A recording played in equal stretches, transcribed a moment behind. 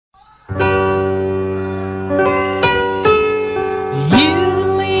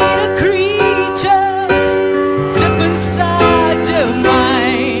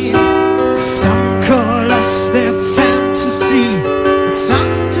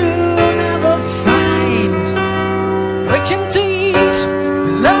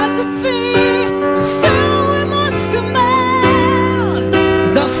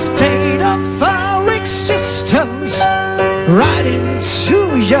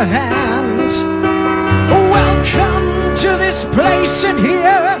your hand. Welcome to this place in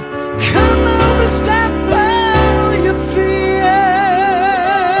here. Come over, step all your fears.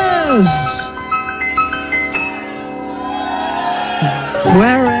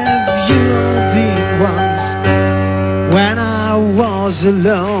 Where have you been once when I was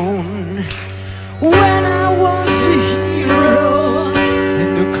alone? When I was a hero in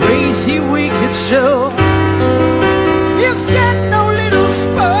the crazy wicked show. You've sent no little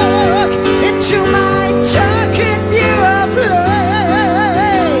spark into my darkened view of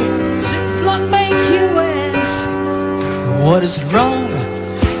life. Does not make you ask what is wrong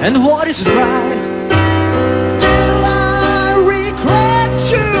and what is right. Still I regret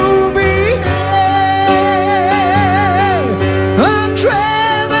to be here. I'm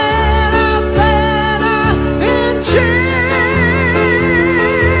dreaming of Anna in tears.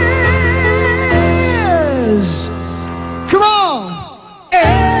 Come on!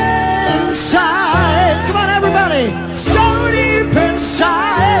 Inside! Come on everybody! So deep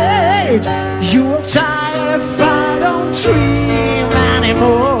inside, you will die if I don't dream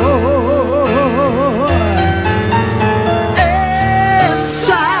anymore.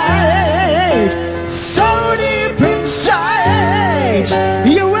 Inside, so deep inside,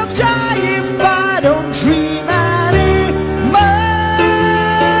 you will die if I don't dream anymore.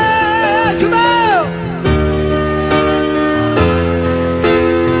 Come on!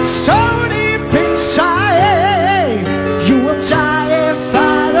 So deep inside, you will die if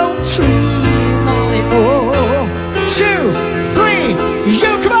I don't dream anymore. 2, 3,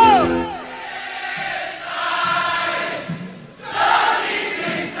 you come on!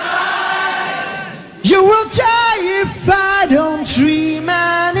 You will die if I don't dream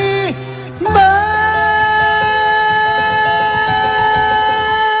anymore.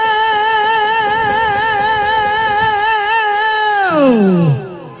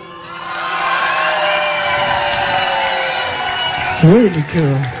 It's really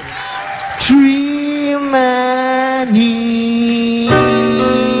cool. Dream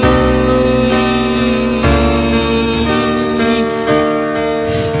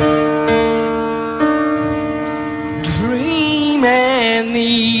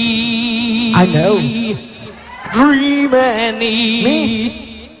I know. Dream Annie.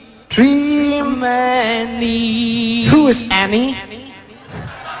 Me? Dream Annie. Who is Annie?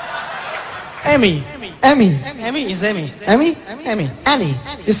 Emmy. Emmy. Emmy is Emmy. Emmy? Emmy. Annie.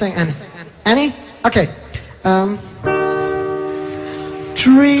 You're saying Annie. Annie? Okay.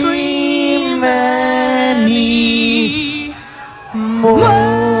 Dream